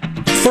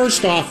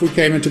first off, we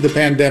came into the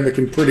pandemic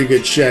in pretty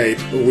good shape.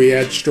 We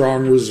had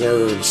strong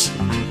reserves,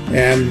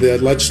 and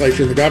the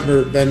legislature and the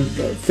governor have been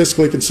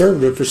fiscally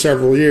conservative for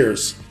several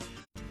years.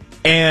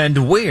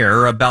 And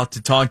we're about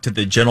to talk to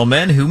the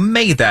gentleman who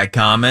made that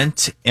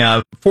comment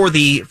for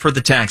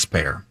the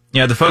taxpayer.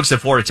 You know, the folks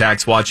at Florida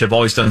Tax Watch have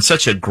always done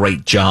such a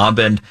great job,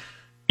 and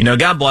you know,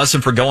 God bless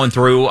them for going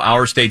through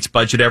our state's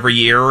budget every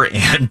year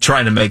and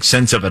trying to make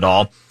sense of it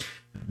all.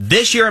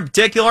 This year in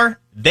particular,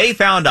 they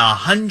found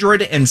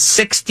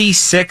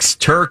 166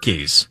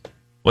 turkeys.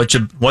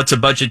 What's a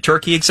budget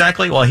turkey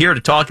exactly? Well, here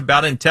to talk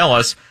about it and tell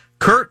us,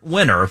 Kurt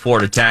Wenner of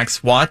Florida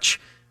Tax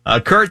Watch.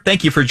 Kurt,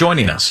 thank you for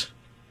joining us.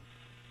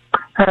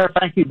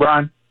 Thank you,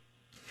 Brian.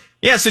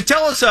 Yeah, so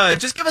tell us,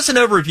 just give us an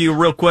overview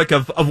real quick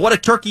of what a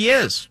turkey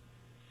is.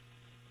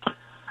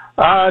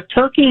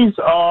 Turkeys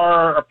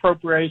are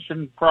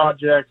appropriation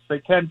projects. They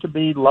tend to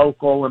be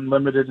local and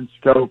limited in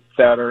scope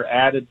that are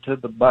added to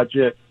the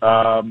budget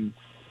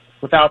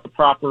without the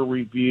proper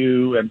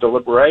review and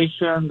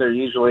deliberation. They're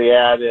usually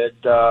added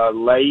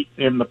late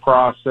in the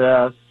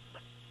process,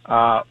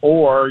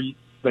 or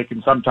they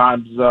can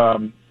sometimes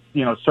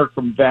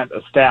circumvent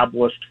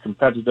established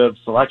competitive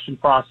selection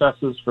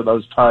processes for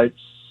those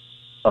types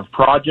of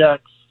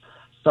projects.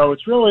 So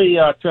it's really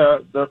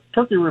the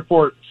Turkey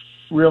Report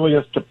really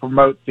is to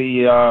promote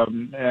the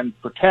and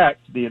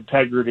protect the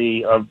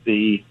integrity of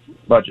the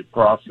budget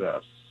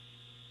process.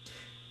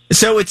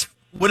 So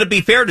would it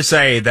be fair to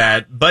say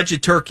that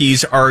budget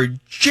turkeys are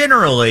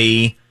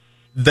generally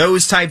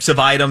those types of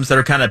items that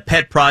are kind of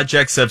pet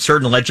projects of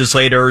certain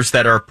legislators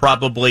that are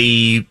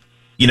probably,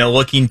 you know,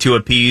 looking to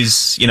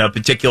appease, you know, a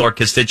particular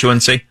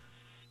constituency?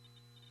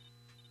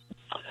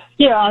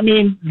 Yeah, I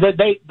mean,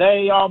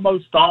 they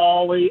almost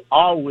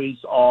always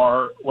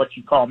are what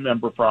you call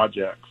member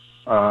projects.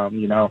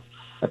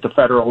 At the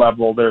federal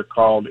level, they're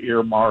called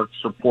earmarks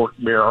or pork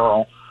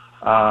barrel.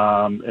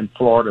 In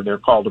Florida, they're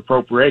called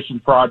appropriation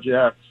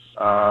projects.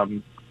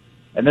 And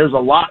there's a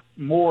lot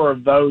more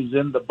of those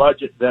in the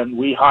budget than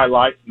we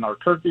highlight in our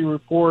Turkey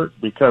Report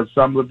because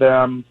some of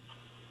them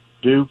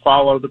do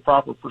follow the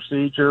proper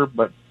procedure.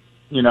 But,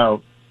 you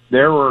know,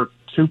 there were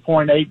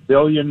 $2.8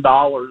 billion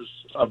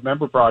of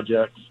member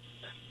projects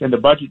in the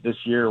budget this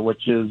year,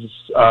 which is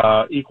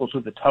equal to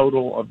the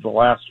total of the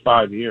last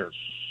 5 years.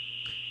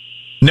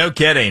 No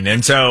kidding.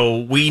 And so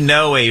we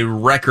know a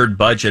record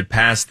budget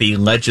passed the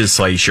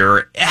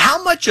legislature.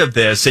 How much of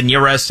this, in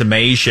your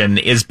estimation,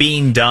 is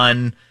being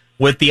done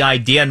with the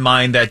idea in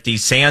mind that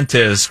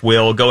DeSantis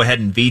will go ahead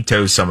and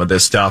veto some of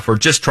this stuff, or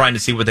just trying to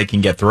see what they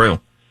can get through?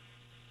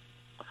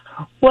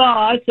 Well,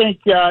 I think,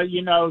 a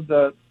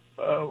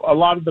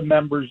lot of the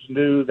members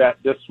knew that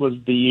this was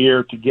the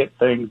year to get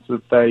things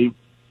that they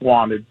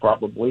wanted,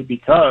 probably,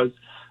 because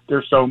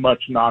there's so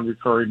much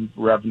non-recurring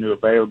revenue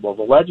available.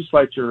 The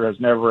legislature has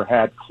never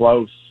had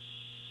close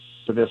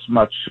to this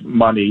much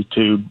money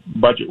to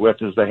budget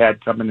with as they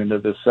had coming into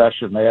this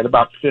session. They had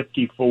about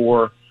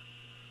 $54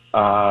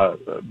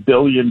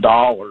 billion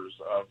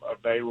of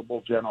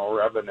available general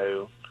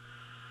revenue.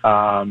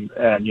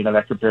 And, you know,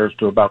 that compares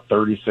to about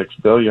 $36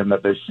 billion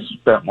that they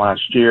spent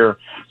last year.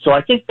 So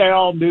I think they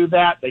all knew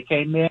that. They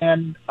came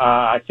in.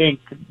 I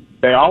think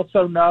they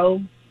also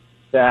know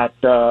that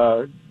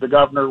the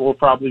governor will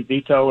probably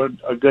veto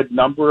a good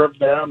number of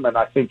them, and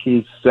I think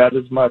he's said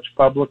as much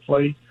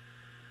publicly.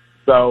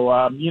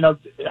 So,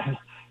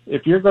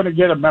 if you're going to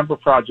get a member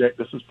project,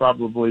 this is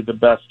probably the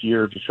best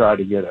year to try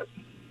to get it.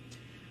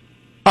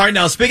 All right,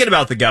 now, speaking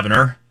about the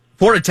governor,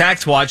 Florida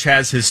Tax Watch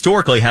has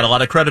historically had a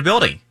lot of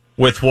credibility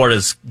with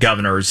Florida's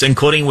governors,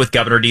 including with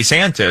Governor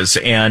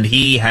DeSantis, and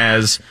he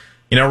has,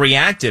 you know,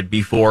 reacted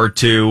before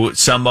to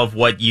some of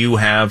what you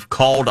have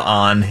called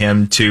on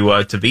him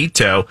to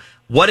veto.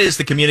 What is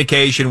the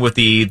communication with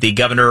the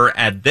governor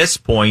at this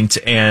point,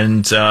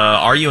 and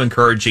are you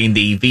encouraging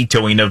the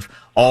vetoing of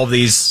all of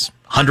these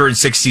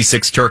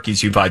 166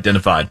 turkeys you've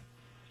identified?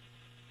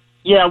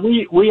 Yeah,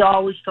 we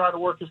always try to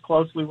work as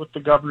closely with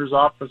the governor's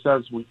office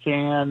as we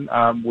can.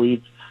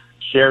 We've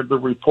shared the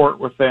report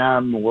with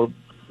them. We'll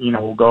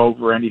go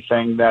over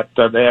anything that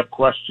they have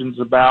questions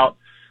about.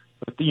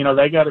 But, you know,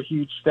 they got a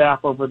huge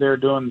staff over there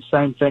doing the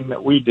same thing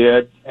that we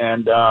did.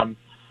 And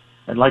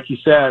like you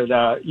said,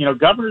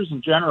 governors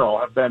in general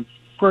have been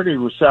pretty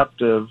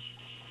receptive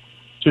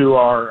to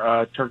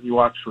our Turkey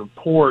Watch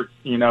report.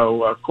 You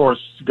know, of course,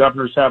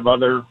 governors have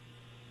other,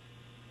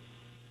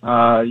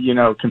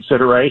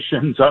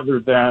 considerations other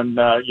than,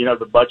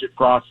 the budget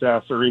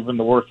process or even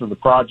the worth of the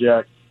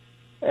project.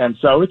 And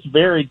so it's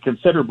varied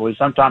considerably.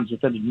 Sometimes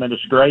within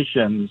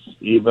administrations,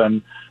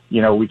 even,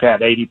 we've had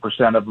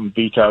 80% of them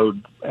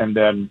vetoed and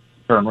then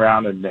turned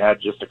around and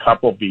had just a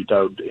couple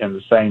vetoed in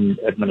the same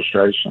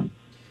administration.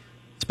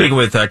 Speaking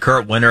with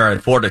Kurt Wenner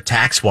at Florida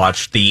Tax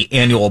Watch, the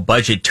annual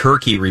budget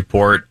turkey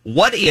report,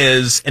 what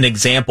is an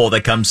example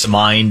that comes to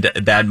mind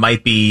that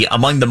might be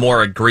among the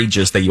more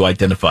egregious that you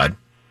identified?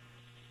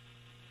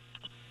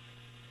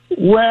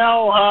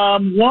 Well,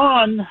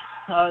 one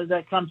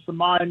that comes to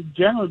mind,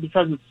 generally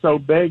because it's so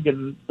big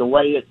and the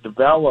way it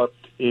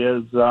developed,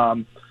 is a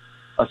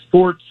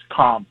sports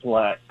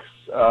complex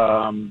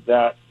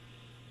that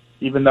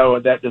even though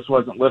that just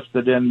wasn't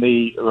listed in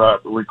the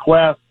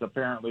request,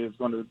 apparently it's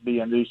going to be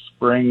a new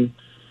spring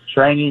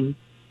training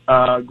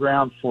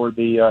ground for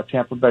the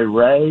Tampa Bay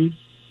Rays.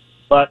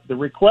 But the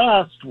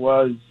request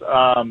was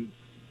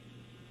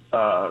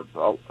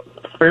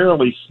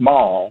fairly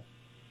small.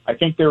 I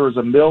think there was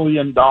 $1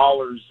 million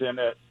in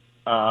it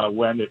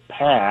when it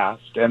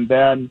passed, and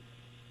then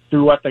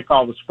through what they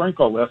call the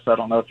sprinkle list. I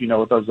don't know if you know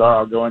what those are.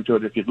 I'll go into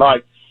it if you'd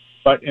like.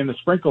 But in the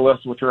sprinkle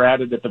list, which are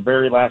added at the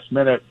very last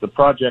minute, the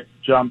project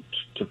jumped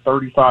to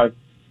 $35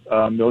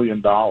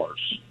 million.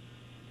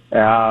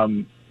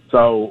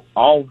 So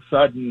all of a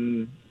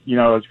sudden,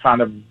 it's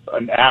kind of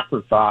an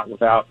afterthought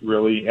without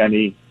really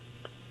any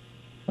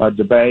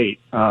debate.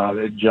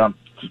 It jumped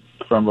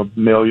from $1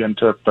 million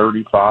to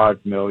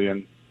 $35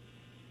 million.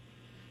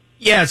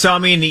 Yeah, so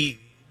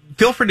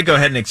feel free to go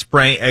ahead and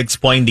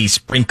explain the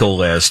sprinkle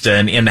list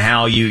and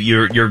how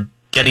you're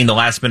getting the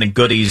last minute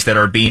goodies that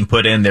are being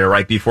put in there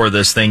right before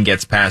this thing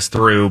gets passed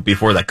through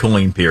before that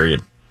cooling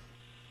period.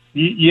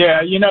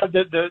 Yeah,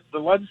 the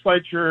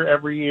legislature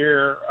every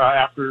year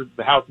after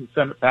the House and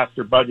Senate pass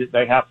their budget,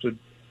 they have to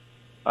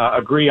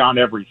agree on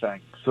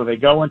everything. So they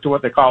go into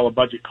what they call a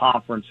budget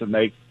conference and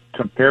they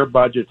compare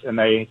budgets and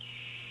they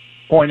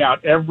point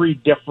out every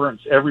difference,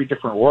 every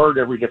different word,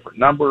 every different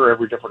number,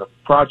 every different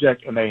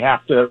project, and they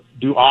have to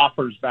do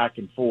offers back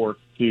and forth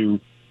to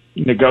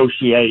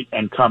negotiate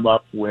and come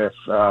up with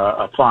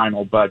a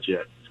final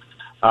budget.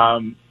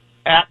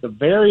 At the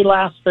very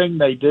last thing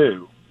they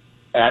do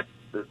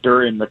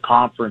during the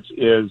conference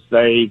is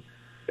they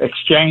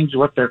exchange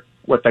what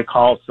they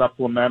call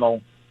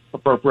supplemental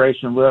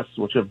appropriation lists,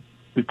 which have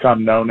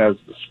become known as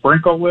the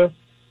sprinkle list.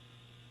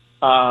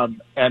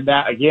 And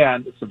that,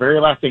 again, it's the very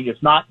last thing.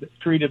 It's not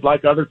treated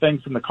like other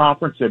things in the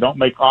conference. They don't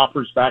make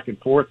offers back and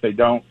forth. They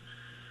don't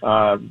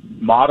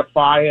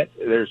modify it.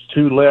 There's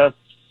two lists.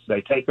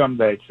 They take them.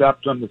 They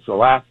accept them. It's the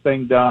last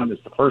thing done.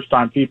 It's the first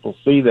time people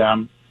see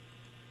them.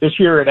 This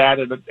year it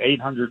added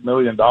 $800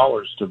 million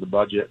to the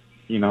budget,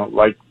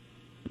 like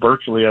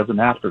virtually as an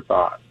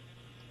afterthought.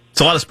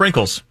 It's a lot of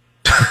sprinkles.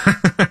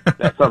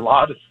 That's a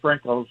lot of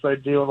sprinkles. They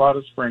do a lot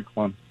of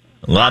sprinkling.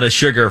 A lot of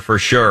sugar for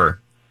sure.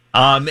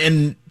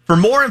 And for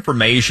more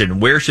information,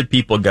 where should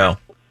people go?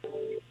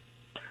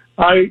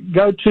 I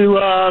go to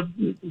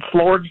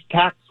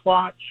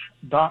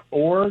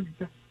FloridaTaxWatch.org.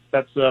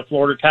 That's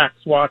Florida Tax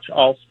Watch,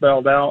 all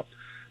spelled out,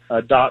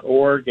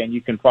 .org, and you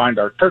can find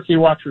our Turkey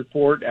Watch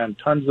report and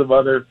tons of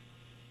other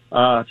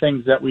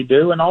things that we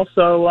do, and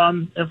also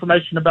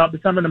information about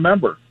becoming a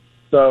member.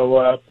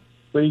 So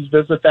please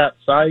visit that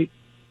site,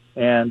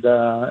 and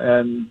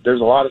there's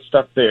a lot of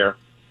stuff there.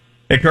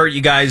 Hey, Kurt,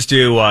 you guys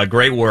do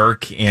great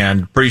work,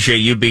 and appreciate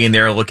you being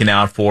there looking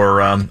out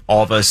for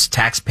all of us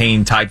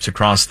tax-paying types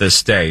across this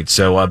state.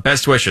 So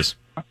best wishes.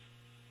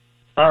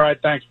 All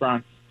right. Thanks,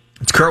 Brian.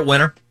 It's Kurt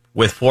Wenner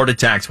with Florida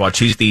Tax Watch.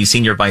 He's the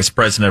Senior Vice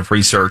President of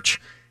Research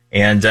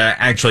and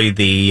actually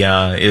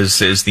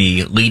is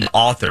the lead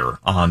author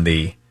on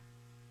the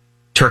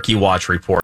Turkey Watch report.